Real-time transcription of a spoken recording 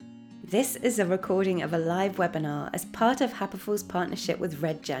This is a recording of a live webinar as part of Happiful's partnership with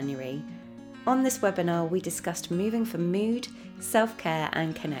Red January. On this webinar, we discussed moving for mood, self-care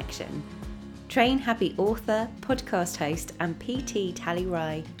and connection. Train Happy author, podcast host and PT Tali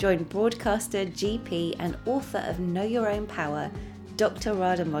Rai joined broadcaster, GP and author of Know Your Own Power, Dr.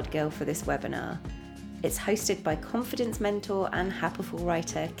 Radha Modgil for this webinar. It's hosted by confidence mentor and Happiful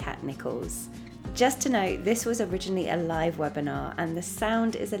writer Kat Nichols. Just to note, this was originally a live webinar and the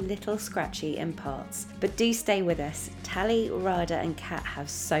sound is a little scratchy in parts, but do stay with us. Tali, Radha and Kat have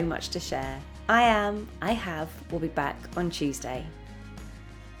so much to share. Will be back on Tuesday.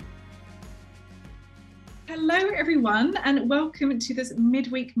 Hello everyone and welcome to this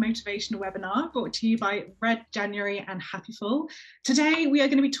midweek motivational webinar brought to you by Red January and Happiful. Today we are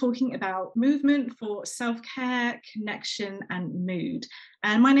going to be talking about movement for self-care, connection and mood.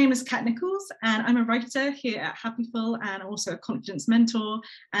 And my name is Kat Nichols and I'm a writer here at Happiful and also a confidence mentor,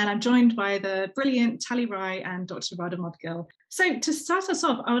 and I'm joined by the brilliant Tali Rai and Dr. Radha Modgil. So to start us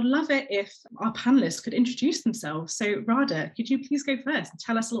off, I would love it if our panelists could introduce themselves. So Radha, could you please go first and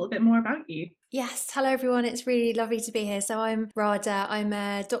tell us a little bit more about you? Yes, hello everyone, it's really lovely to be here. So I'm Radha, I'm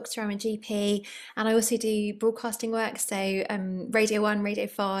a doctor, I'm a GP, and I also do broadcasting work, so Radio 1, Radio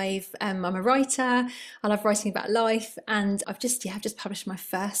 5, I'm a writer, I love writing about life, and I've just published my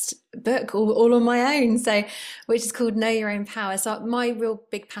first book all on my own, so which is called Know Your Own Power. So my real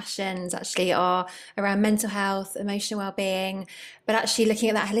big passions actually are around mental health, emotional well-being, but actually looking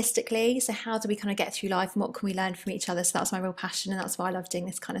at that holistically. So how do we kind of get through life and what can we learn from each other? So that's my real passion and that's why I love doing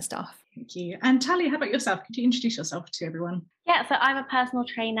this kind of stuff. Thank you. And Tali, how about yourself? Could you introduce yourself to everyone? Yeah, so I'm a personal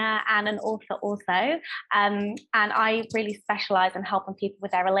trainer and an author also, and I really specialise in helping people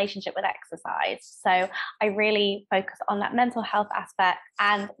with their relationship with exercise. So I really focus on that mental health aspect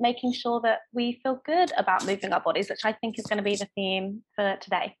and making sure that we feel good about moving our bodies, which I think is going to be the theme for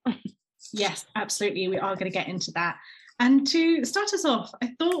today. Yes, absolutely. We are going to get into that. And to start us off,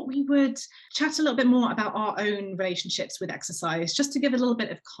 I thought we would chat a little bit more about our own relationships with exercise, just to give a little bit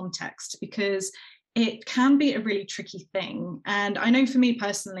of context, because it can be a really tricky thing. And I know for me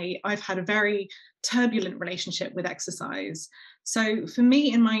personally, I've had a very turbulent relationship with exercise. So for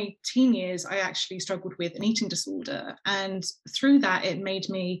me in my teen years, I actually struggled with an eating disorder. And through that, it made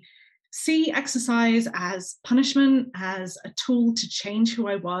me see exercise as punishment, as a tool to change who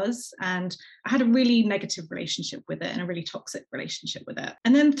I was. And I had a really negative relationship with it and a really toxic relationship with it.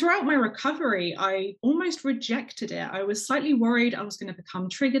 And then throughout my recovery, I almost rejected it. I was slightly worried I was going to become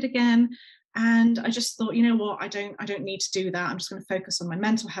triggered again. And I just thought, you know what, I don't need to do that. I'm just going to focus on my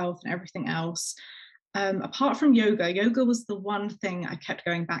mental health and everything else. Apart from yoga was the one thing I kept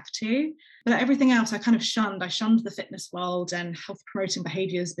going back to, but everything else I kind of shunned. I shunned the fitness world and health promoting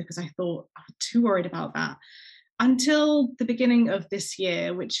behaviors because I thought I was too worried about that, until the beginning of this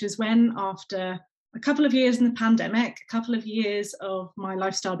year, which is when, after a couple of years in the pandemic, a couple of years of my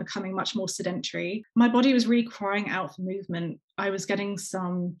lifestyle becoming much more sedentary, my body was really crying out for movement. I was getting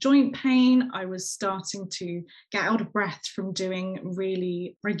some joint pain. I was starting to get out of breath from doing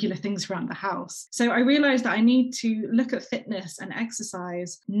really regular things around the house. So I realized that I need to look at fitness and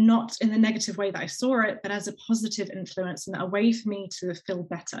exercise, not in the negative way that I saw it, but as a positive influence and a way for me to feel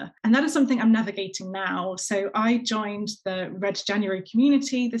better. And that is something I'm navigating now. So I joined the Red January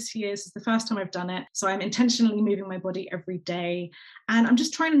community this year. This is the first time I've done it. So I'm intentionally moving my body every day. And I'm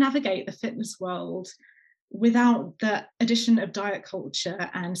just trying to navigate the fitness world without the addition of diet culture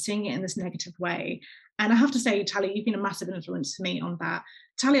and seeing it in this negative way. And I have to say, Tali, you've been a massive influence to me on that.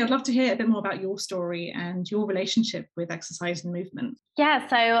 Tali, I'd love to hear a bit more about your story and your relationship with exercise and movement. Yeah,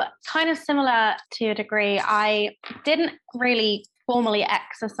 so kind of similar to a degree. I didn't really formally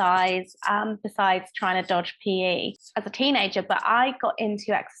exercise besides trying to dodge PE as a teenager, but I got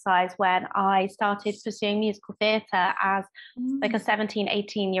into exercise when I started pursuing musical theatre as like a 17,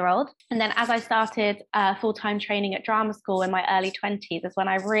 18-year-old. And then as I started full-time training at drama school in my early 20s is when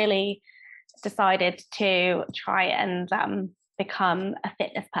I really decided to try and become a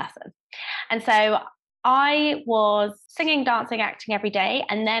fitness person. And so I was singing, dancing, acting every day,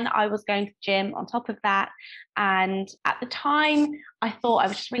 and then I was going to the gym on top of that. And at the time, I thought I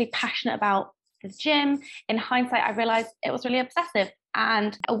was just really passionate about the gym. In hindsight, I realized it was really obsessive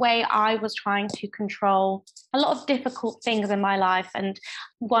and a way I was trying to control a lot of difficult things in my life, and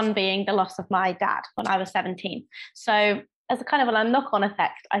one being the loss of my dad when I was 17. So as a kind of a knock-on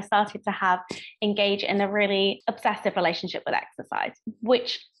effect, I started to engage in a really obsessive relationship with exercise,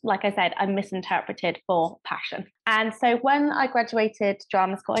 which, like I said, I misinterpreted for passion. And so when I graduated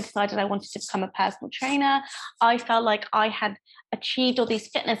drama school, I decided I wanted to become a personal trainer. I felt like I had achieved all these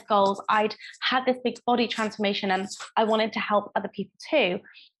fitness goals. I'd had this big body transformation and I wanted to help other people too.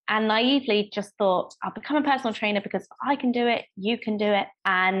 and naively just thought, I'll become a personal trainer because I can do it, you can do it,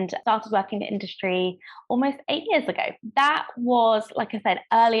 and started working in the industry almost 8 years ago. That was, like I said,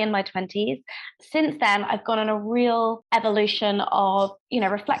 early in my 20s. Since then, I've gone on a real evolution of,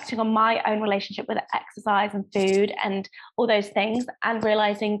 reflecting on my own relationship with exercise and food and all those things, and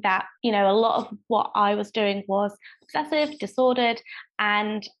realizing that, a lot of what I was doing was obsessive, disordered,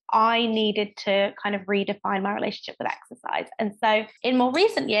 and I needed to kind of redefine my relationship with exercise. And so in more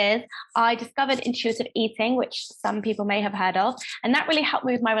recent years, I discovered intuitive eating, which some people may have heard of, and that really helped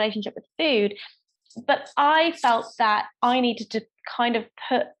me with my relationship with food. But I felt that I needed to kind of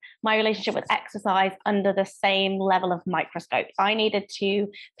put my relationship with exercise under the same level of microscope. I needed to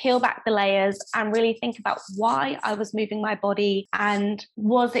peel back the layers and really think about why I was moving my body, and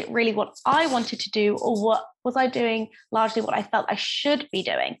was it really what I wanted to do, or what was I doing largely what I felt I should be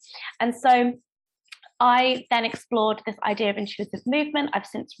doing? And so I then explored this idea of intuitive movement. I've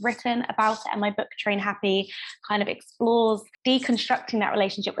since written about it, and my book, Train Happy, kind of explores deconstructing that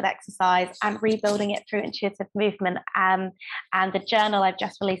relationship with exercise and rebuilding it through intuitive movement. And the journal I've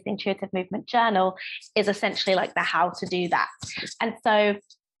just released, the Intuitive Movement Journal, is essentially like the how to do that. And so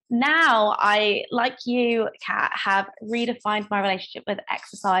now I, like you, Kat, have redefined my relationship with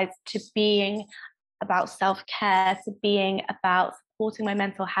exercise to being about self-care, to being about supporting my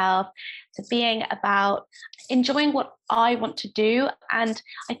mental health, to being about enjoying what I want to do. And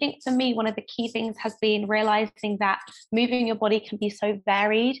I think for me, one of the key things has been realizing that moving your body can be so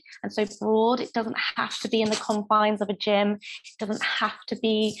varied and so broad. It doesn't have to be in the confines of a gym. It doesn't have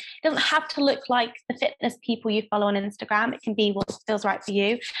to look like the fitness people you follow on Instagram. It can be what feels right for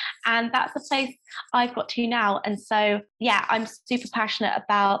you. And that's the place I've got to now. And so, yeah, I'm super passionate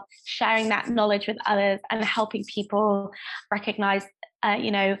about sharing that knowledge with others and helping people recognize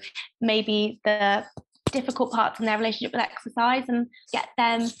maybe the difficult parts in their relationship with exercise, and get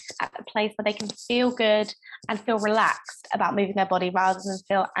them at a place where they can feel good and feel relaxed about moving their body, rather than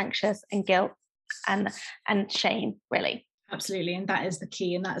feel anxious and guilt and shame, really. Absolutely. And that is the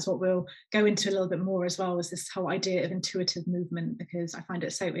key. And that is what we'll go into a little bit more as well, as this whole idea of intuitive movement, because I find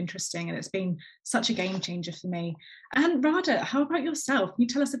it so interesting and it's been such a game changer for me. And Radha, how about yourself? Can you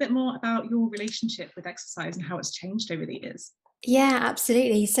tell us a bit more about your relationship with exercise and how it's changed over the years? Yeah,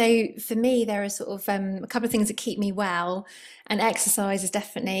 absolutely. So for me, there are sort of a couple of things that keep me well, and exercise is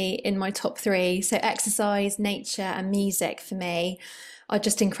definitely in my top three. So exercise, nature, and music for me are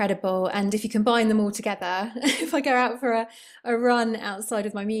just incredible. And if you combine them all together, if I go out for a run outside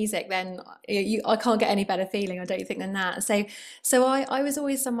of my music, then I can't get any better feeling, I don't think, than that. So I was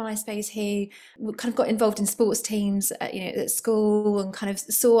always someone, I suppose, who kind of got involved in sports teams, at school, and kind of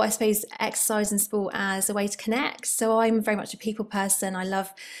saw, I suppose, exercise and sport as a way to connect. So I'm very much a people person. I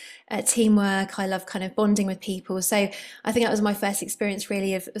love teamwork. I love kind of bonding with people. So I think that was my first experience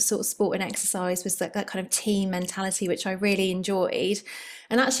really of sort of sport and exercise, was that kind of team mentality, which I really enjoyed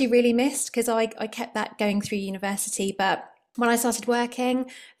and actually really missed, because I kept that going through university. But when I started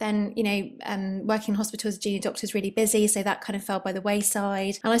working, then, working in hospital as a junior doctor was really busy. So that kind of fell by the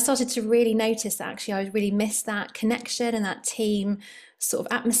wayside. And I started to really notice that actually I really missed that connection and that team sort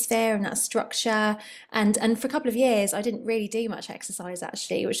of atmosphere and that structure. And for a couple of years, I didn't really do much exercise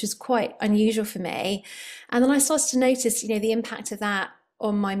actually, which was quite unusual for me. And then I started to notice, the impact of that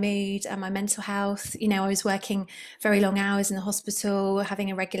on my mood and my mental health. I was working very long hours in the hospital, having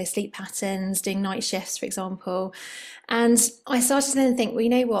irregular sleep patterns, doing night shifts, for example. And I started to then think, well, you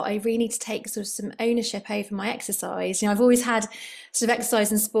know what, I really need to take sort of some ownership over my exercise. I've always had sort of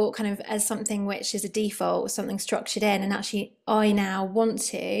exercise and sport kind of as something which is a default, something structured in. And actually, I now want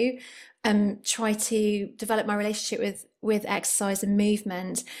to try to develop my relationship with exercise and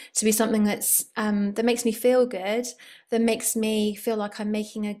movement to be something that's that makes me feel good, that makes me feel like I'm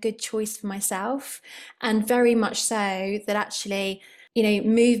making a good choice for myself, and very much so that actually,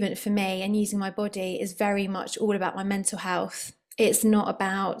 movement for me and using my body is very much all about my mental health. It's not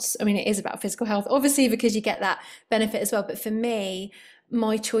about, it is about physical health, obviously, because you get that benefit as well. But for me,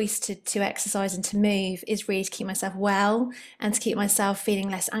 my choice to exercise and to move is really to keep myself well and to keep myself feeling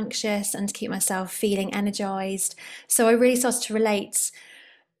less anxious and to keep myself feeling energized. So I really started to relate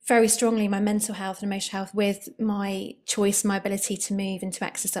very strongly my mental health and emotional health with my choice, my ability to move and to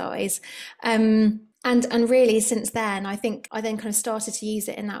exercise. And really since then, I think I then kind of started to use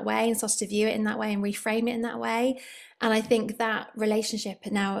it in that way and started to view it in that way and reframe it in that way. And I think that relationship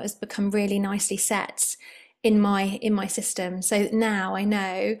now has become really nicely set in my system. So now I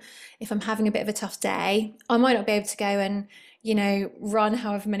know if I'm having a bit of a tough day, I might not be able to go and run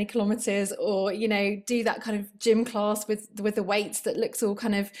however many kilometers, or do that kind of gym class with the weights that looks all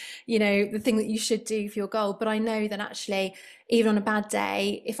kind of the thing that you should do for your goal. But I know that actually, even on a bad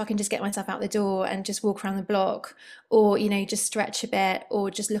day, if I can just get myself out the door and just walk around the block, or just stretch a bit, or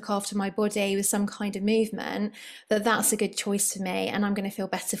just look after my body with some kind of movement, that's a good choice for me, and I'm going to feel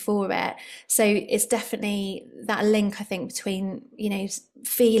better for it. So it's definitely that link, I think, between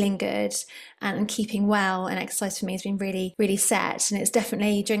feeling good and keeping well, and exercise for me has been really, really set. And it's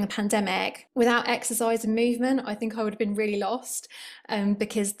definitely, during the pandemic, without exercise and movement, I think I would have been really lost,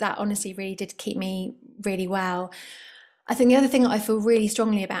 because that honestly really did keep me really well. I think the other thing that I feel really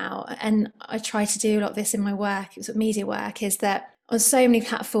strongly about, and I try to do a lot of this in my work, sort of media work, is that on so many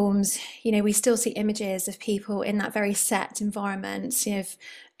platforms, we still see images of people in that very set environment, of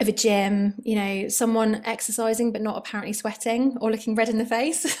a gym, someone exercising but not apparently sweating or looking red in the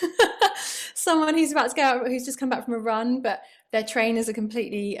face. Someone who's about to go out, who's just come back from a run, but their trainers are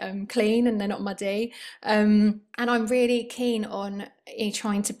completely clean and they're not muddy. And I'm really keen on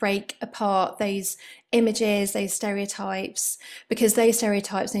trying to break apart those images, those stereotypes, because those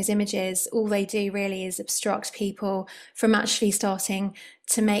stereotypes and those images, all they do really is obstruct people from actually starting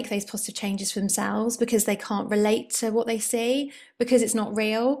to make those positive changes for themselves, because they can't relate to what they see, because it's not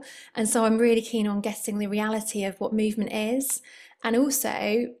real. And so I'm really keen on getting the reality of what movement is, and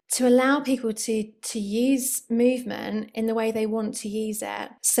also to allow people to use movement in the way they want to use it.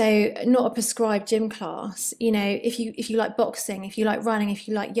 So not a prescribed gym class. If you like boxing, if you like running, if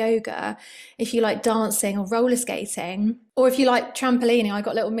you like yoga, if you like dancing or roller skating, or if you like trampolining, I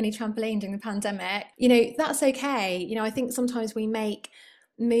got a little mini trampoline during the pandemic, that's okay. I think sometimes we make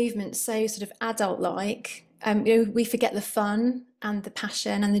movement so sort of adult-like, we forget the fun and the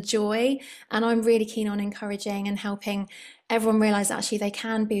passion and the joy. And I'm really keen on encouraging and helping everyone realize that actually they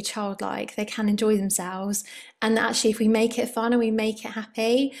can be childlike, they can enjoy themselves, and that actually if we make it fun and we make it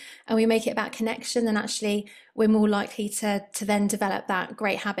happy and we make it about connection, then actually we're more likely to then develop that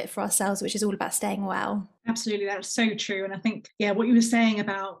great habit for ourselves, which is all about staying well. Absolutely, that's so true. And I think, what you were saying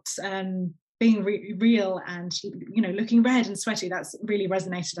about being real and looking red and sweaty, that's really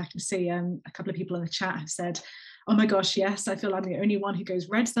resonated. I can see a couple of people in the chat have said, oh my gosh, yes, I feel I'm the only one who goes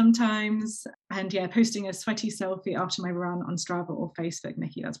red sometimes. And posting a sweaty selfie after my run on Strava or Facebook,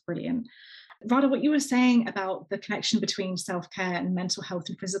 Nikki, that's brilliant. Radha, what you were saying about the connection between self-care and mental health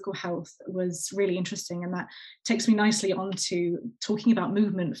and physical health was really interesting. And that takes me nicely on to talking about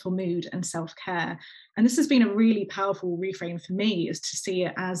movement for mood and self-care. And this has been a really powerful reframe for me, is to see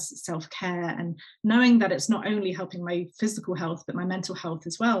it as self-care, and knowing that it's not only helping my physical health, but my mental health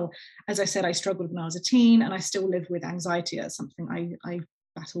as well. As I said, I struggled when I was a teen, and I still live with anxiety. That's something I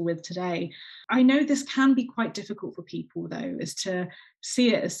battle with today. I know this can be quite difficult for people, though, is to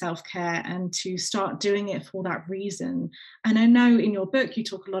see it as self-care and to start doing it for that reason. And I know in your book you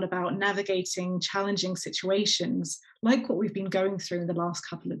talk a lot about navigating challenging situations like what we've been going through in the last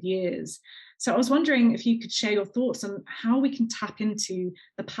couple of years. So I was wondering if you could share your thoughts on how we can tap into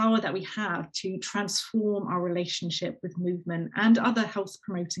the power that we have to transform our relationship with movement and other health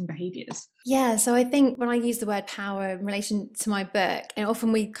promoting behaviours. Yeah, so I think when I use the word power in relation to my book, and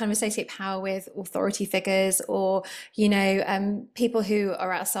often we kind of associate power with authority figures, or people who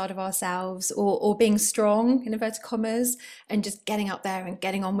are outside of ourselves, or being strong in inverted commas and just getting up there and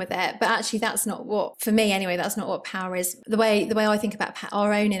getting on with it. But actually, that's not what, for me anyway, that's not what power is. The way I think about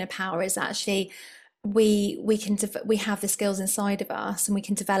our own inner power is actually we have the skills inside of us, and we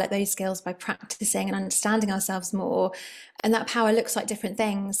can develop those skills by practicing and understanding ourselves more. And that power looks like different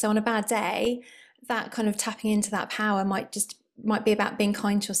things. So on a bad day, that kind of tapping into that power might be about being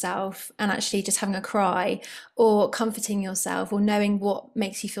kind to yourself and actually just having a cry, or comforting yourself, or knowing what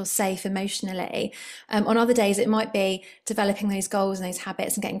makes you feel safe emotionally. On other days, it might be developing those goals and those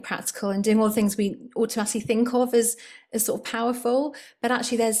habits and getting practical and doing all the things we automatically think of as sort of powerful. But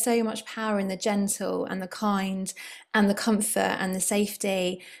actually, there's so much power in the gentle and the kind and the comfort and the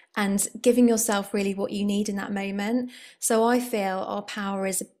safety, and giving yourself really what you need in that moment. So I feel our power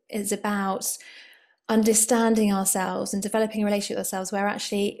is about understanding ourselves and developing a relationship with ourselves, where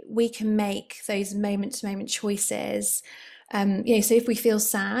actually we can make those moment-to-moment choices. So if we feel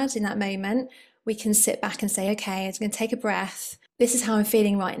sad in that moment, we can sit back and say, okay, I'm going to take a breath. This is how I'm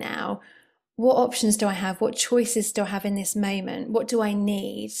feeling right now. What options do I have? What choices do I have in this moment? What do I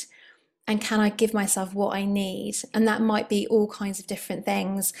need? And can I give myself what I need? And that might be all kinds of different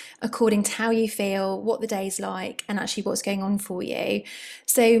things according to how you feel, what the day's like, and actually what's going on for you.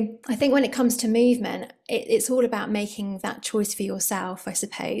 So I think when it comes to movement, it's all about making that choice for yourself, I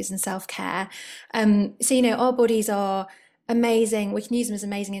suppose, and self-care. So, our bodies are amazing, we can use them as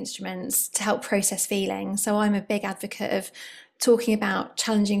amazing instruments to help process feelings. So I'm a big advocate of talking about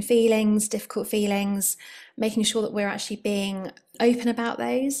challenging feelings, difficult feelings, making sure that we're actually being open about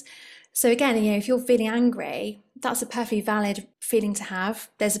those. So again, if you're feeling angry, that's a perfectly valid feeling to have.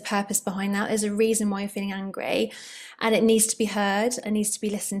 There's a purpose behind that. There's a reason why you're feeling angry, and it needs to be heard, it needs to be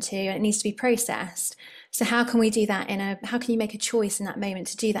listened to, and it needs to be processed. So how can we do that how can you make a choice in that moment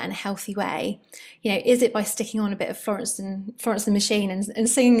to do that in a healthy way? Is it by sticking on a bit of Florence and the Machine and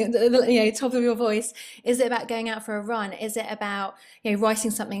singing top of your voice? Is it about going out for a run? Is it about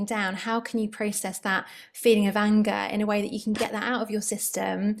writing something down? How can you process that feeling of anger in a way that you can get that out of your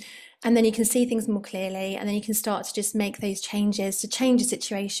system, and then you can see things more clearly, and then you can start to just make those changes to change a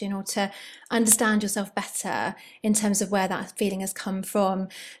situation or to understand yourself better in terms of where that feeling has come from.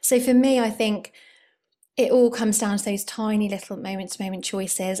 So for me, I think it all comes down to those tiny little moment-to-moment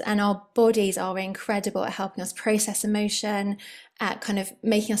choices, and our bodies are incredible at helping us process emotion, at kind of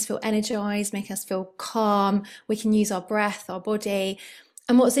making us feel energized, making us feel calm. We can use our breath, our body.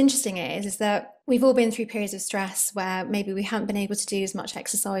 And what's interesting is that we've all been through periods of stress where maybe we haven't been able to do as much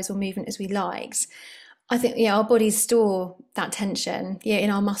exercise or movement as we liked. I think our bodies store that tension in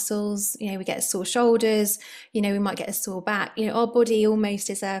our muscles. We get sore shoulders, we might get a sore back. Our body almost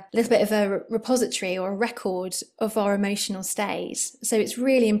is a little bit of a repository or a record of our emotional state. So it's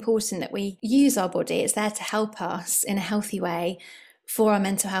really important that we use our body. It's there to help us in a healthy way for our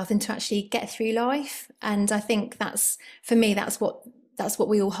mental health and to actually get through life. And I think that's what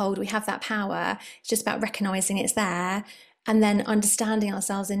we all hold. We have that power. It's just about recognizing it's there and then understanding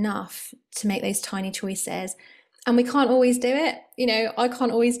ourselves enough to make those tiny choices. And we can't always do it. I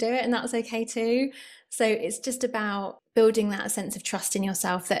can't always do it, and that's okay too. So it's just about building that sense of trust in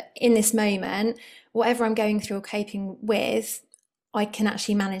yourself that in this moment, whatever I'm going through or coping with, I can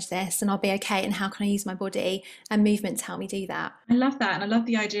actually manage this and I'll be okay. And how can I use my body and movement to help me do that? I love that. And I love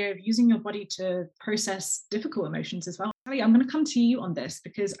the idea of using your body to process difficult emotions as well. Sally, I'm going to come to you on this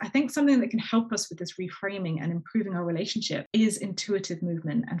because I think something that can help us with this reframing and improving our relationship is intuitive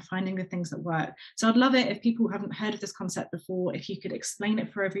movement and finding the things that work. So I'd love it if people haven't heard of this concept before, if you could explain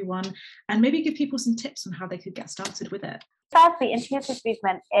it for everyone and maybe give people some tips on how they could get started with it. Firstly, intuitive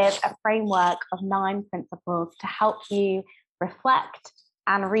movement is a framework of 9 principles to help you reflect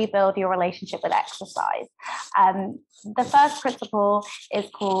and rebuild your relationship with exercise. The first principle is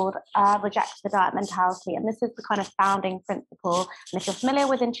called reject the diet mentality, and this is the kind of founding principle. And if you're familiar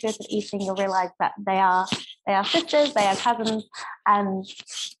with intuitive eating, you'll realize that they are sisters, they are cousins, and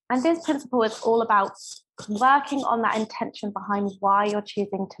this principle is all about working on that intention behind why you're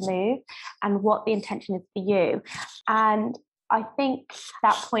choosing to move and what the intention is for you. And I think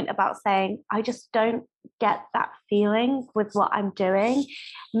that point about saying, I just don't get that feeling with what I'm doing,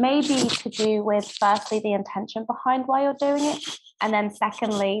 maybe to do with firstly the intention behind why you're doing it, and then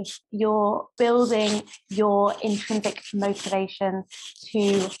secondly, you're building your intrinsic motivation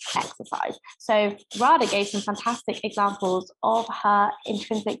to exercise. So Radha gave some fantastic examples of her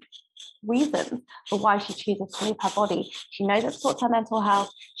intrinsic reasons for why she chooses to move her body. She knows it supports her mental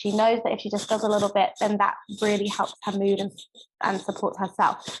health. She knows that if she just does a little bit, then that really helps her mood and supports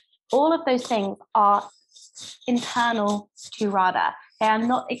herself. All of those things are internal to Radha. They are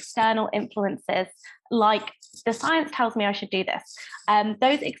not external influences like the science tells me I should do this.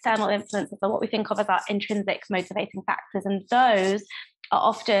 Those external influences are what we think of as our intrinsic motivating factors, and those are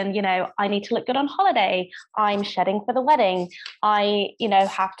often, I need to look good on holiday, I'm shedding for the wedding, I,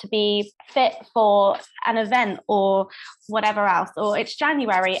 have to be fit for an event or whatever else, or it's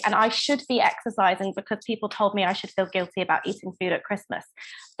January and I should be exercising because people told me I should feel guilty about eating food at Christmas.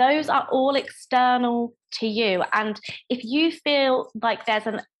 Those are all external to you. And if you feel like there's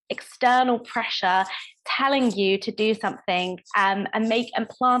an external pressure telling you to do something and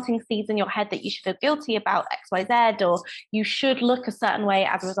planting seeds in your head that you should feel guilty about XYZ, or you should look a certain way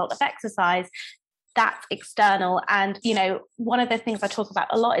as a result of exercise, that's external. And one of the things I talk about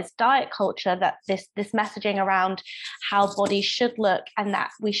a lot is diet culture, that this messaging around how bodies should look and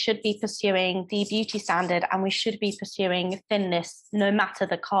that we should be pursuing the beauty standard and we should be pursuing thinness no matter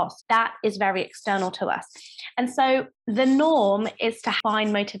the cost. That is very external to us. And so the norm is to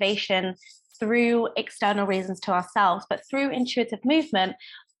find motivation through external reasons to ourselves, but through intuitive movement,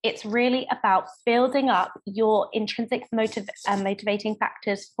 it's really about building up your intrinsic motivating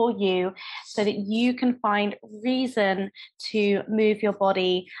factors for you so that you can find reason to move your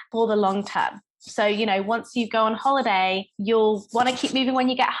body for the long term. So, once you go on holiday, you'll want to keep moving when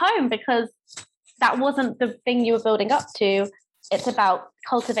you get home because that wasn't the thing you were building up to. It's about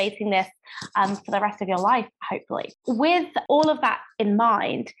cultivating this for the rest of your life, hopefully. With all of that in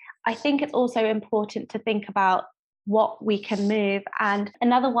mind, I think it's also important to think about what we can move. And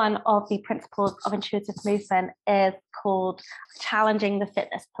another one of the principles of intuitive movement is called challenging the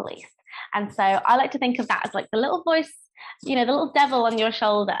fitness police. And so I like to think of that as like the little voice, the little devil on your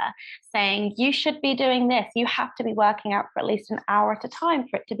shoulder saying, you should be doing this. You have to be working out for at least an hour at a time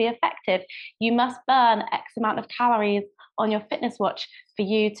for it to be effective. You must burn X amount of calories on your fitness watch for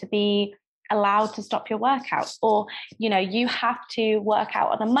you to be allowed to stop your workout. Or, you have to work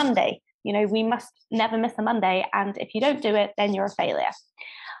out on a Monday. We must never miss a Monday. And if you don't do it, then you're a failure.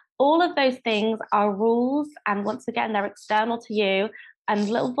 All of those things are rules. And once again, they're external to you and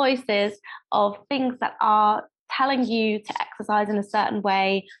little voices of things that are telling you to exercise in a certain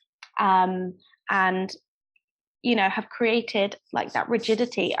way, and have created like that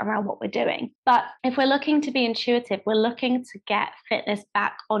rigidity around what we're doing. But if we're looking to be intuitive, we're looking to get fitness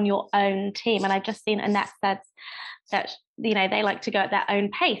back on your own team. And I've just seen Annette said that they like to go at their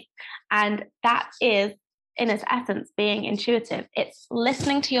own pace, and that is in its essence being intuitive. It's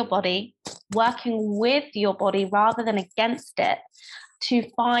listening to your body, working with your body rather than against it, to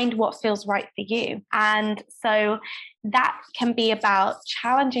find what feels right for you. And so that can be about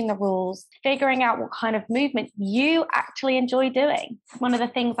challenging the rules, figuring out what kind of movement you actually enjoy doing. One of the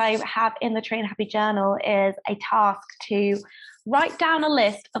things I have in the Train Happy Journal is a task to write down a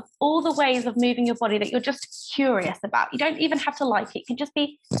list of all the ways of moving your body that you're just curious about. You don't even have to like it. You can just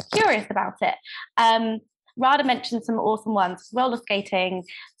be curious about it. Radha mentioned some awesome ones: roller skating,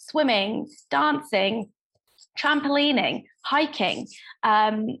 swimming, dancing, trampolining, hiking.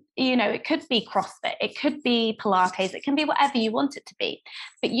 It could be CrossFit, it could be Pilates, it can be whatever you want it to be.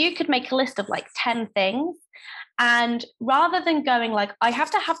 But you could make a list of like 10 things. And rather than going like, I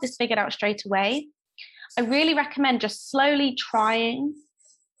have to have this figured out straight away, I really recommend just slowly trying,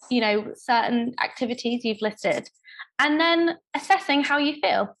 certain activities you've listed, and then assessing how you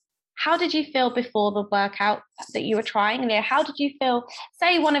feel. How did you feel before the workout that you were trying? How did you feel?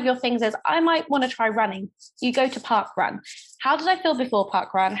 Say one of your things is, I might want to try running. You go to park run. How did I feel before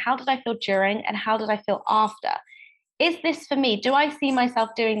park run? How did I feel during? And how did I feel after? Is this for me? Do I see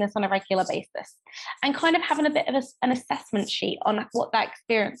myself doing this on a regular basis? And kind of having a bit of an assessment sheet on what that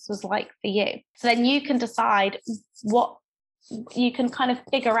experience was like for you. So then you can decide what you can kind of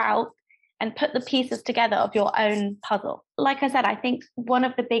figure out and put the pieces together of your own puzzle. Like I said, I think one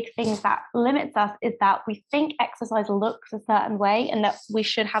of the big things that limits us is that we think exercise looks a certain way and that we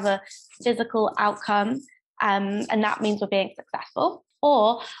should have a physical outcome, and that means we're being successful.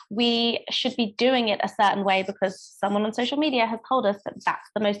 Or we should be doing it a certain way because someone on social media has told us that that's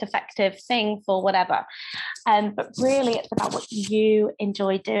the most effective thing for whatever. But really, it's about what you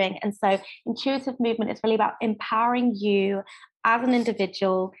enjoy doing. And so intuitive movement is really about empowering you as an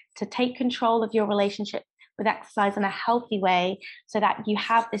individual to take control of your relationship with exercise in a healthy way, so that you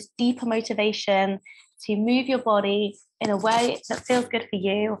have this deeper motivation to move your body in a way that feels good for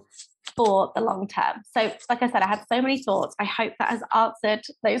you for the long term. So like I said, I had so many thoughts. I hope that has answered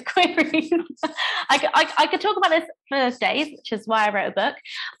those queries. I could talk about this for days, which is why I wrote a book,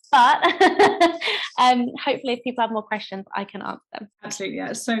 but hopefully if people have more questions, I can answer them. Absolutely,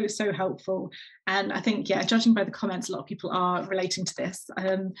 yeah, so helpful. And I think, judging by the comments, a lot of people are relating to this.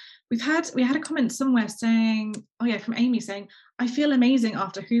 We had a comment somewhere saying, from Amy saying, I feel amazing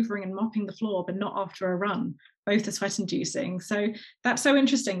after hoovering and mopping the floor, but not after a run. Both are sweat inducing. So that's so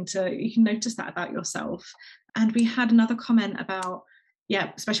interesting you can notice that about yourself. And we had another comment about,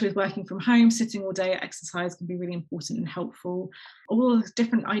 especially with working from home, sitting all day at exercise can be really important and helpful. All the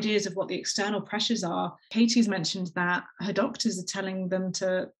different ideas of what the external pressures are. Katie's mentioned that her doctors are telling them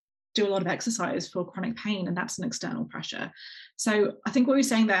to do a lot of exercise for chronic pain, and that's an external pressure. So I think what you're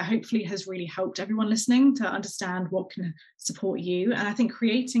saying there hopefully has really helped everyone listening to understand what can support you. And I think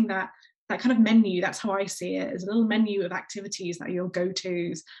creating that kind of menu, that's how I see it, as a little menu of activities that are your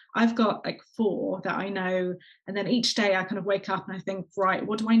go-tos. I've got like 4 that I know, and then each day I kind of wake up and I think, right,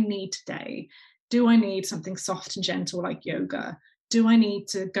 what do I need today? Do I need something soft and gentle like yoga? Do I need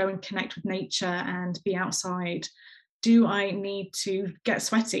to go and connect with nature and be outside? Do I need to get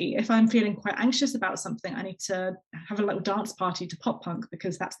sweaty? If I'm feeling quite anxious about something, I need to have a little dance party to pop punk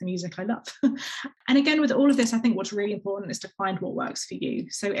because that's the music I love. And again, with all of this, I think what's really important is to find what works for you.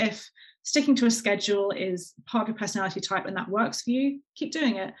 So if sticking to a schedule is part of your personality type and that works for you, keep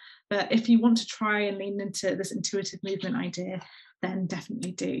doing it. But if you want to try and lean into this intuitive movement idea, then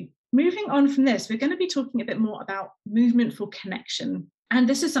definitely do. Moving on from this, we're going to be talking a bit more about movement for connection. And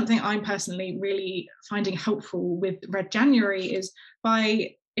this is something I'm personally really finding helpful with Red January, is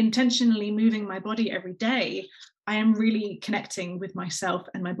by intentionally moving my body every day, I am really connecting with myself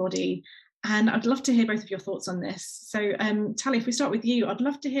and my body. And I'd love to hear both of your thoughts on this. So Tally, if we start with you, I'd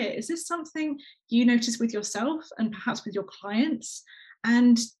love to hear, is this something you notice with yourself and perhaps with your clients?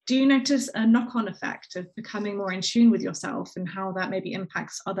 And do you notice a knock-on effect of becoming more in tune with yourself and how that maybe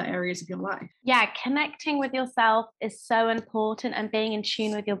impacts other areas of your life? Yeah, connecting with yourself is so important, and being in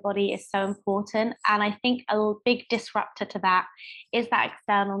tune with your body is so important. And I think a big disruptor to that is that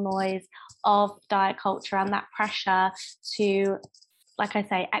external noise of diet culture and that pressure to, like I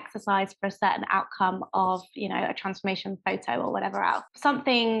say, exercise for a certain outcome of, a transformation photo or whatever else.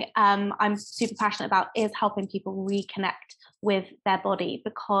 Something I'm super passionate about is helping people reconnect with their body,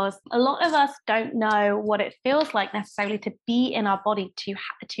 because a lot of us don't know what it feels like necessarily to be in our body, to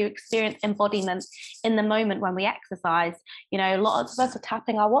experience embodiment in the moment when we exercise. A lot of us are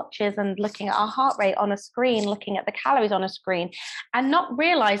tapping our watches and looking at our heart rate on a screen, looking at the calories on a screen, and not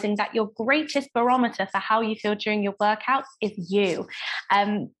realizing that your greatest barometer for how you feel during your workout is you.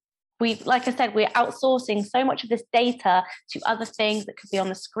 Like I said, we're outsourcing so much of this data to other things. It could be on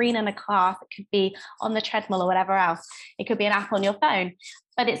the screen in a class, it could be on the treadmill or whatever else. It could be an app on your phone,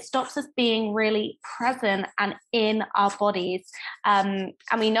 but it stops us being really present and in our bodies. And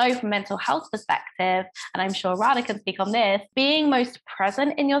we know from a mental health perspective, and I'm sure Radha can speak on this, being most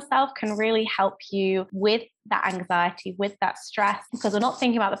present in yourself can really help you with that anxiety, with that stress, because we're not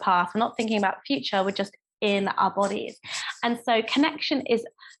thinking about the past, we're not thinking about the future, we're just in our bodies. And so connection is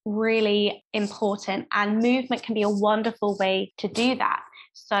really important, and movement can be a wonderful way to do that.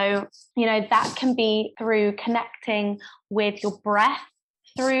 So, that can be through connecting with your breath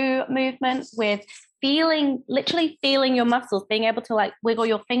through movement, with literally feeling your muscles, being able to wiggle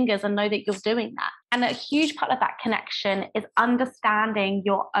your fingers and know that you're doing that. And a huge part of that connection is understanding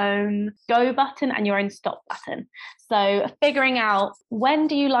your own go button and your own stop button. So figuring out, when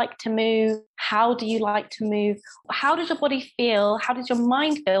do you like to move? How do you like to move? How does your body feel? How does your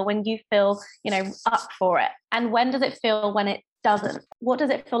mind feel when you feel, up for it? And when does it feel when it doesn't? What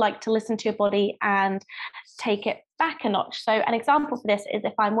does it feel like to listen to your body and take it back a notch? So an example for this is,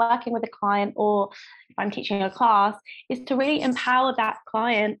 if I'm working with a client or if I'm teaching a class, is to really empower that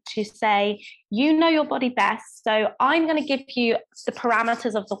client to say, you know your body best, so I'm going to give you the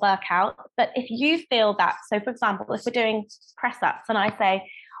parameters of the workout. But if you feel that, so for example, if we're doing press ups and I say,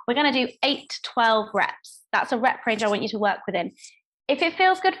 we're going to do 8 to 12 reps, that's a rep range I want you to work within. If it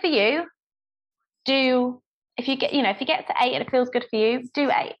feels good for you, if you get to 8 and it feels good for you, do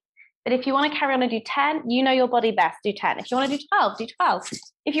 8. But if you want to carry on and do 10, you know your body best, do 10. If you want to do 12, do 12.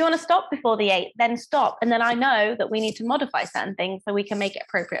 If you want to stop before the 8, then stop. And then I know that we need to modify certain things so we can make it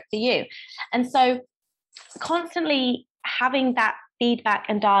appropriate for you. And so constantly having that feedback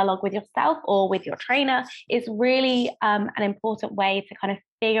and dialogue with yourself or with your trainer is really an important way to kind of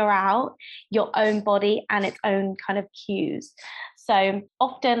figure out your own body and its own kind of cues. So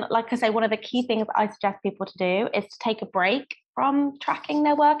often, like I say, one of the key things I suggest people to do is to take a break from tracking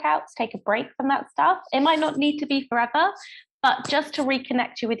their workouts, take a break from that stuff. It might not need to be forever, but just to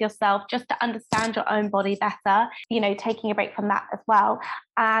reconnect you with yourself, just to understand your own body better, taking a break from that as well,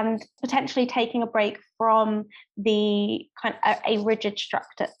 and potentially taking a break from the kind of a rigid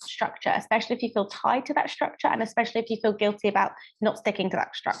structure, especially if you feel tied to that structure, and especially if you feel guilty about not sticking to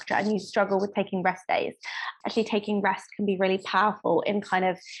that structure and you struggle with taking rest days. Actually, taking rest can be really powerful in kind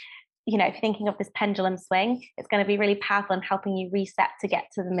of, if you're thinking of this pendulum swing, it's going to be really powerful in helping you reset to get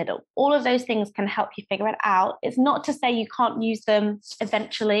to the middle. All of those things can help you figure it out. It's not to say you can't use them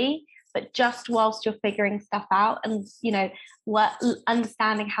eventually, but just whilst you're figuring stuff out and,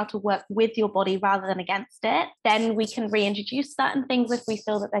 understanding how to work with your body rather than against it, then we can reintroduce certain things if we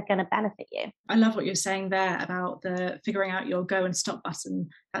feel that they're going to benefit you. I love what you're saying there about the figuring out your go and stop button.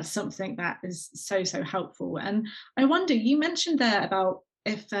 That's something that is so, so helpful. And I wonder, you mentioned there about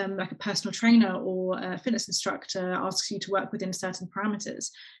if like a personal trainer or a fitness instructor asks you to work within certain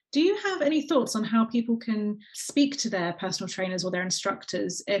parameters. Do you have any thoughts on how people can speak to their personal trainers or their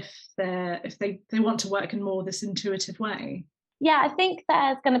instructors if they want to work in more this intuitive way? Yeah, I think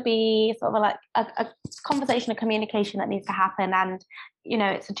there's going to be sort of like a conversation, a communication that needs to happen, and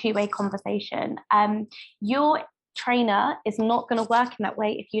it's a two-way conversation. Your trainer is not going to work in that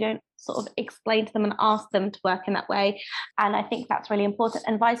way if you don't sort of explain to them and ask them to work in that way. And I think that's really important.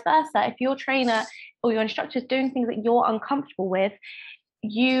 And vice versa, if your trainer or your instructor is doing things that you're uncomfortable with,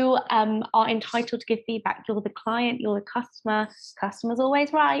 you are entitled to give feedback. You're the client, you're the customer. Customer's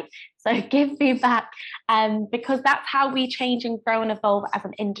always right. So give feedback, because that's how we change and grow and evolve as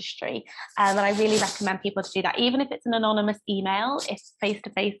an industry. And I really recommend people to do that, even if it's an anonymous email. If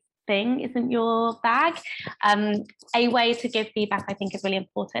face-to-face thing isn't your bag. A way to give feedback, I think, is really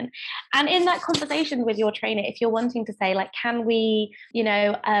important. And in that conversation with your trainer, if you're wanting to say, like, can we,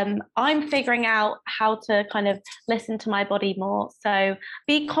 I'm figuring out how to kind of listen to my body more. So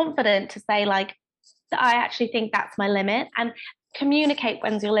be confident to say, like, I actually think that's my limit, and communicate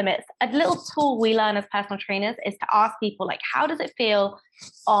when's your limits. A little tool we learn as personal trainers is to ask people, like, how does it feel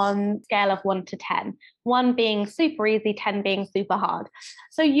on a scale of 1 to 10? 1 being super easy, 10 being super hard.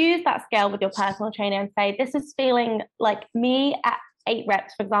 So use that scale with your personal trainer and say, this is feeling like me at 8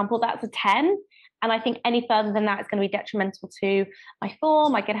 reps, for example, that's a 10. And I think any further than that is going to be detrimental to my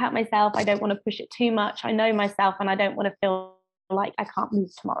form. I can hurt myself. I don't want to push it too much. I know myself and I don't want to feel like I can't move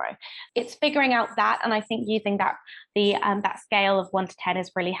tomorrow. It's figuring out that, and I think using that that scale of 1 to 10 is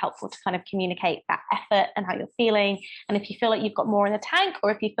really helpful to kind of communicate that effort and how you're feeling, and if you feel like you've got more in the tank,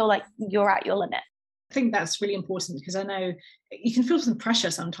 or if you feel like you're at your limit. I think that's really important, because I know you can feel some pressure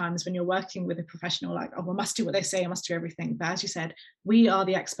sometimes when you're working with a professional, like, oh, I must do what they say, I must do everything. But as you said, we are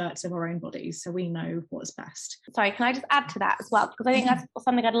the experts of our own bodies, so we know what's best. Sorry, can I just add to that as well? Because I think that's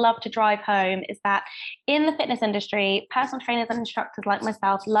something I'd love to drive home, is that in the fitness industry, personal trainers and instructors like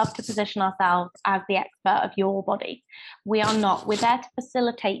myself love to position ourselves as the expert of your body. We are not. We're there to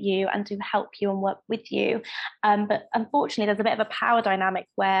facilitate you and to help you and work with you. But unfortunately, there's a bit of a power dynamic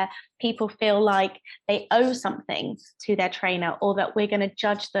where people feel like they owe something to their trainer, or that we're going to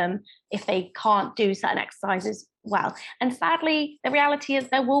judge them if they can't do certain exercises well. And sadly, the reality is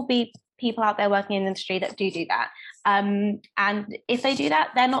there will be people out there working in the industry that do that. And if they do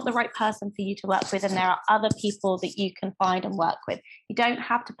that, they're not the right person for you to work with. And there are other people that you can find and work with. You don't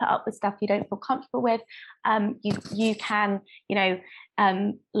have to put up with stuff you don't feel comfortable with. You can,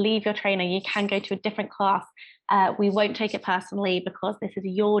 leave your trainer. You can go to a different class. We won't take it personally, because this is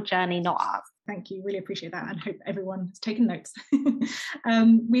your journey, not ours. Thank you, really appreciate that, and hope everyone has taken notes.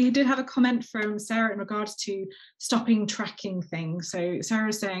 We did have a comment from Sarah in regards to stopping tracking things. So Sarah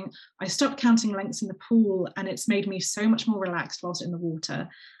is saying, I stopped counting lengths in the pool and it's made me so much more relaxed whilst in the water.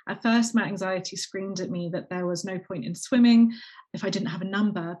 At first, my anxiety screamed at me that there was no point in swimming if I didn't have a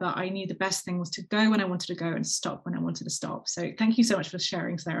number, but I knew the best thing was to go when I wanted to go and stop when I wanted to stop. So thank you so much for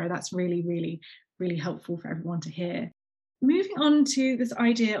sharing, Sarah. That's really, really, really helpful for everyone to hear. Moving on to this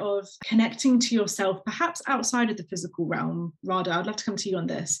idea of connecting to yourself, perhaps outside of the physical realm. Radha, I'd love to come to you on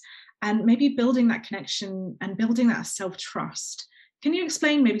this, and maybe building that connection and building that self-trust. Can you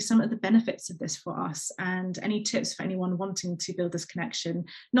explain maybe some of the benefits of this for us, and any tips for anyone wanting to build this connection,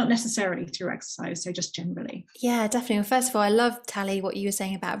 not necessarily through exercise, so just generally? Yeah, definitely. Well, first of all, I love, Tally, what you were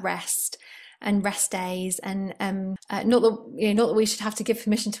saying about rest and rest days, and not that we should have to give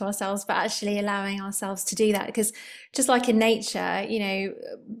permission to ourselves, but actually allowing ourselves to do that, because just like in nature,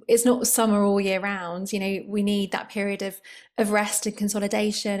 it's not summer all year round. We need that period of rest and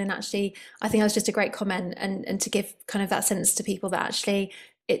consolidation. And actually, I think that was just a great comment, and to give kind of that sense to people that actually,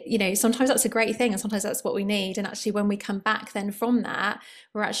 sometimes that's a great thing, and sometimes that's what we need. And actually, when we come back then from that,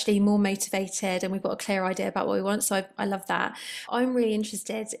 we're actually more motivated and we've got a clear idea about what we want. So I love that. I'm really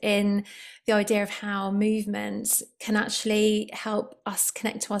interested in the idea of how movement can actually help us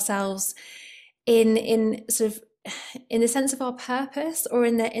connect to ourselves in sort of in the sense of our purpose, or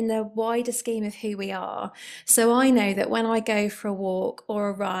in the wider scheme of who we are. So I know that when I go for a walk or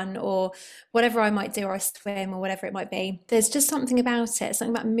a run or whatever I might do, or I swim or whatever it might be, there's just something about it,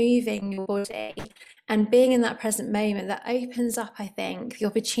 something about moving your body and being in that present moment that opens up, I think, the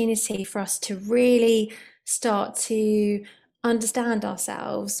opportunity for us to really start to understand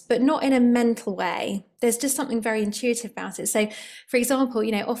ourselves, but not in a mental way. There's just something very intuitive about it. So for example,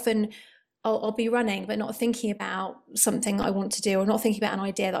 often I'll be running, but not thinking about something that I want to do, or not thinking about an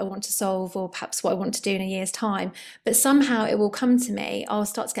idea that I want to solve, or perhaps what I want to do in a year's time. But somehow it will come to me. I'll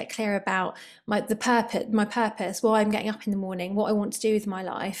start to get clear about my purpose, why I'm getting up in the morning, what I want to do with my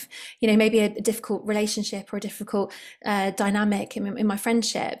life. Maybe a difficult relationship or a difficult dynamic in my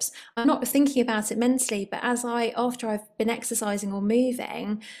friendships. I'm not thinking about it mentally, but after I've been exercising or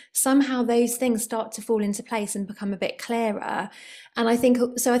moving, somehow those things start to fall into place and become a bit clearer. And I think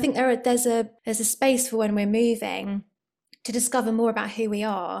there's a space for when we're moving to discover more about who we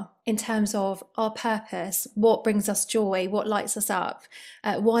are in terms of our purpose, what brings us joy, what lights us up,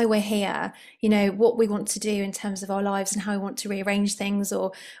 why we're here, what we want to do in terms of our lives and how we want to rearrange things,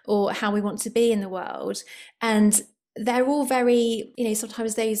 or how we want to be in the world. And they're all very,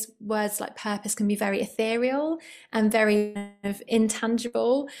 sometimes those words like purpose can be very ethereal and very kind of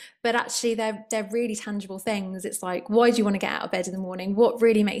intangible, but actually they're really tangible things. It's like, why do you want to get out of bed in the morning? What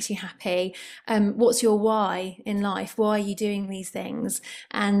really makes you happy? What's your why in life? Why are you doing these things?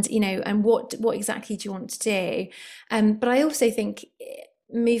 And, and what exactly do you want to do? But I also think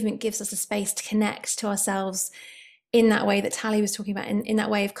movement gives us a space to connect to ourselves in that way that Tally was talking about, in that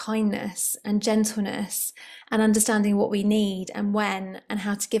way of kindness and gentleness and understanding what we need and when and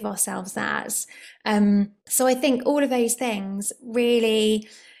how to give ourselves that. So I think all of those things really,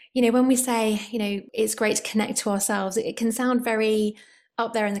 when we say, it's great to connect to ourselves, it can sound very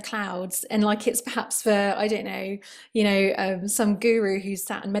up there in the clouds and like it's perhaps for, I don't know, some guru who's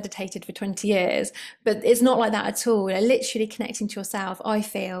sat and meditated for 20 years, but it's not like that at all. Literally connecting to yourself, I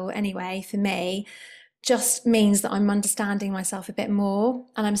feel anyway, for me, just means that I'm understanding myself a bit more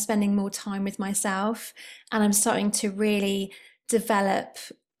and I'm spending more time with myself and I'm starting to really develop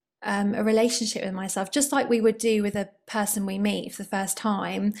a relationship with myself, just like we would do with a person we meet for the first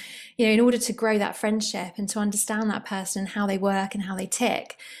time. In order to grow that friendship and to understand that person and how they work and how they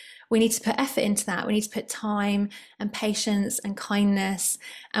tick, we need to put effort into that. We need to put time and patience and kindness,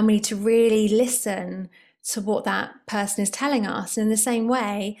 and we need to really listen to what that person is telling us. And in the same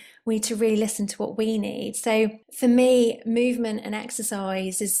way, we need to really listen to what we need. So for me, movement and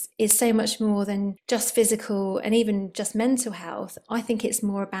exercise is so much more than just physical and even just mental health. I think it's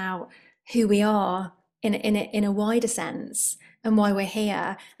more about who we are in a wider sense and why we're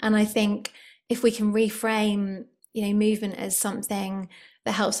here. And I think if we can reframe, movement as something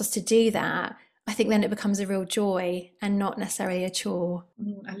that helps us to do that, I think then it becomes a real joy and not necessarily a chore.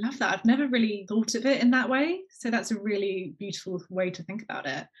 I love that. I've never really thought of it in that way. So that's a really beautiful way to think about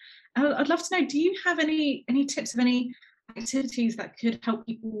it. I'd love to know, do you have any tips of any activities that could help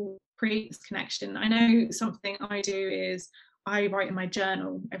people create this connection? I know something I do is I write in my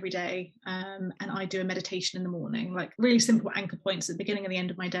journal every day, and I do a meditation in the morning, like really simple anchor points at the beginning and the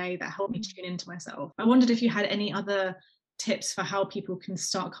end of my day that help me tune into myself. I wondered if you had any other tips for how people can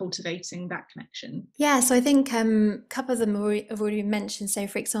start cultivating that connection. Yeah, so I think a couple of them have already been mentioned. So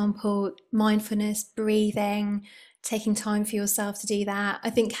for example, mindfulness, breathing, taking time for yourself to do that. I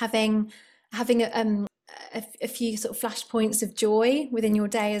think having a few sort of flashpoints of joy within your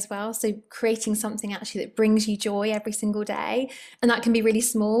day as well. So creating something actually that brings you joy every single day. And that can be really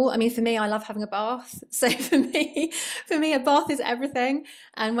small. I mean, for me, I love having a bath. So for me, a bath is everything.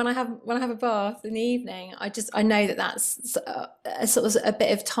 And when I have a bath in the evening, I know that that's a sort of a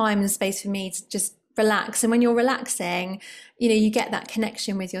bit of time and space for me to just relax. And when you're relaxing, you get that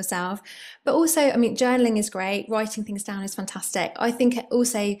connection with yourself. But also, I mean, journaling is great. Writing things down is fantastic. I think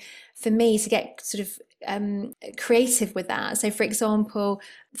also for me to get sort of creative with that. So for example,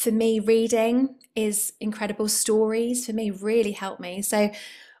 for me, reading is incredible. Stories for me really help me. So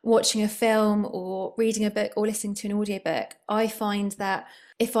watching a film or reading a book or listening to an audiobook, I find that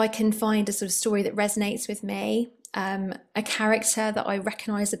if I can find a sort of story that resonates with me, a character that I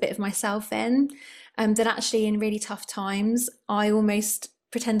recognize a bit of myself in, that actually in really tough times, I almost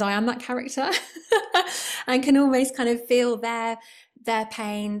pretend I am that character and can almost kind of feel their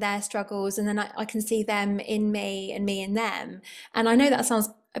pain, their struggles, and then I can see them in me and me in them. And I know that sounds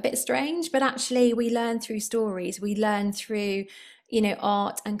a bit strange, but actually we learn through stories. We learn through,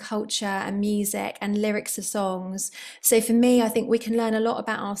 art and culture and music and lyrics of songs. So for me, I think we can learn a lot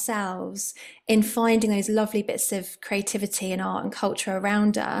about ourselves in finding those lovely bits of creativity and art and culture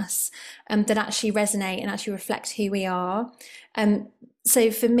around us, that actually resonate and actually reflect who we are.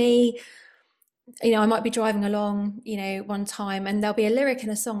 So for me, I might be driving along, one time and there'll be a lyric in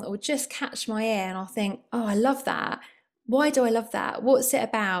a song that will just catch my ear and I'll think, oh, I love that. Why do I love that? What's it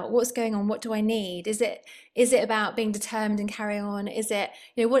about? What's going on? What do I need? Is it about being determined and carry on? Is it,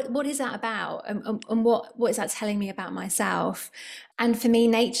 what is that about? And what is that telling me about myself? And for me,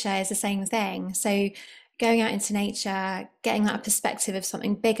 nature is the same thing. So going out into nature, getting that perspective of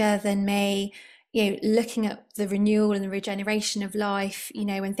something bigger than me, looking at the renewal and the regeneration of life,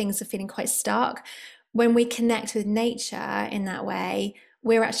 when things are feeling quite stuck. When we connect with nature in that way,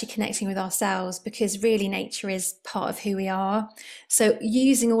 we're actually connecting with ourselves, because really nature is part of who we are. So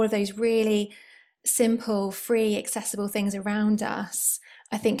using all of those really simple, free, accessible things around us,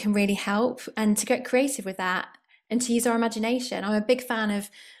 I think can really help, and to get creative with that and to use our imagination. I'm a big fan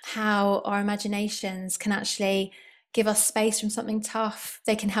of how our imaginations can actually give us space from something tough.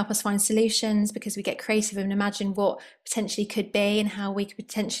 They can help us find solutions because we get creative and imagine what potentially could be and how we could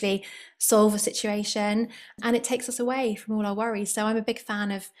potentially solve a situation. And it takes us away from all our worries. So I'm a big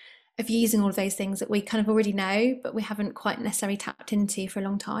fan of using all of those things that we kind of already know, but we haven't quite necessarily tapped into for a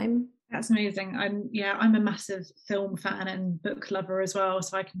long time. That's amazing. I'm a massive film fan and book lover as well,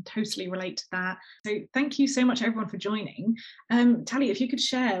 so I can totally relate to that. So thank you so much everyone for joining. Tally, if you could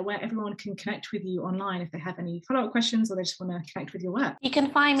share where everyone can connect with you online if they have any follow-up questions or they just want to connect with your work. You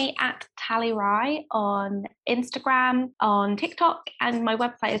can find me at Tally Rye on Instagram, on TikTok, and my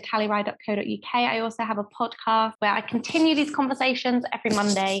website is tallyrye.co.uk. I also have a podcast where I continue these conversations every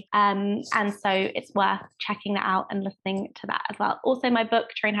Monday, and so it's worth checking that out and listening to that as well. Also, my book,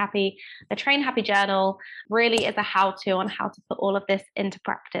 The Train Happy Journal, really is a how-to on how to put all of this into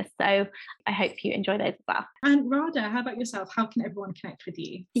practice. So I hope you enjoy those as well. And Radha, how about yourself? How can everyone connect with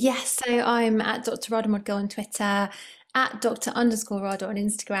you? Yes, so I'm at Dr. Radha Modgill on Twitter, at Dr._Radha on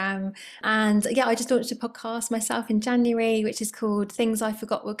Instagram. And yeah, I just launched a podcast myself in January, which is called Things I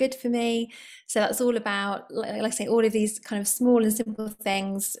Forgot Were Good for Me. So that's all about, like I say, all of these kind of small and simple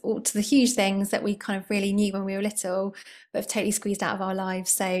things, all to the huge things that we kind of really knew when we were little, but have totally squeezed out of our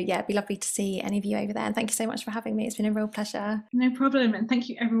lives. So yeah, it'd be lovely to see any of you over there. And thank you so much for having me. It's been a real pleasure. No problem. And thank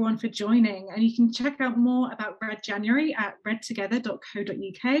you everyone for joining. And you can check out more about Red January at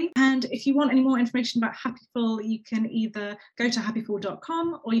redtogether.co.uk. And if you want any more information about Happyful, you can either go to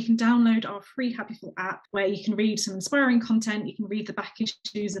happyful.com or you can download our free Happyful app where you can read some inspiring content. You can read the back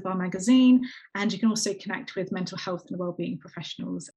issues of our magazine, and you can also connect with mental health and wellbeing professionals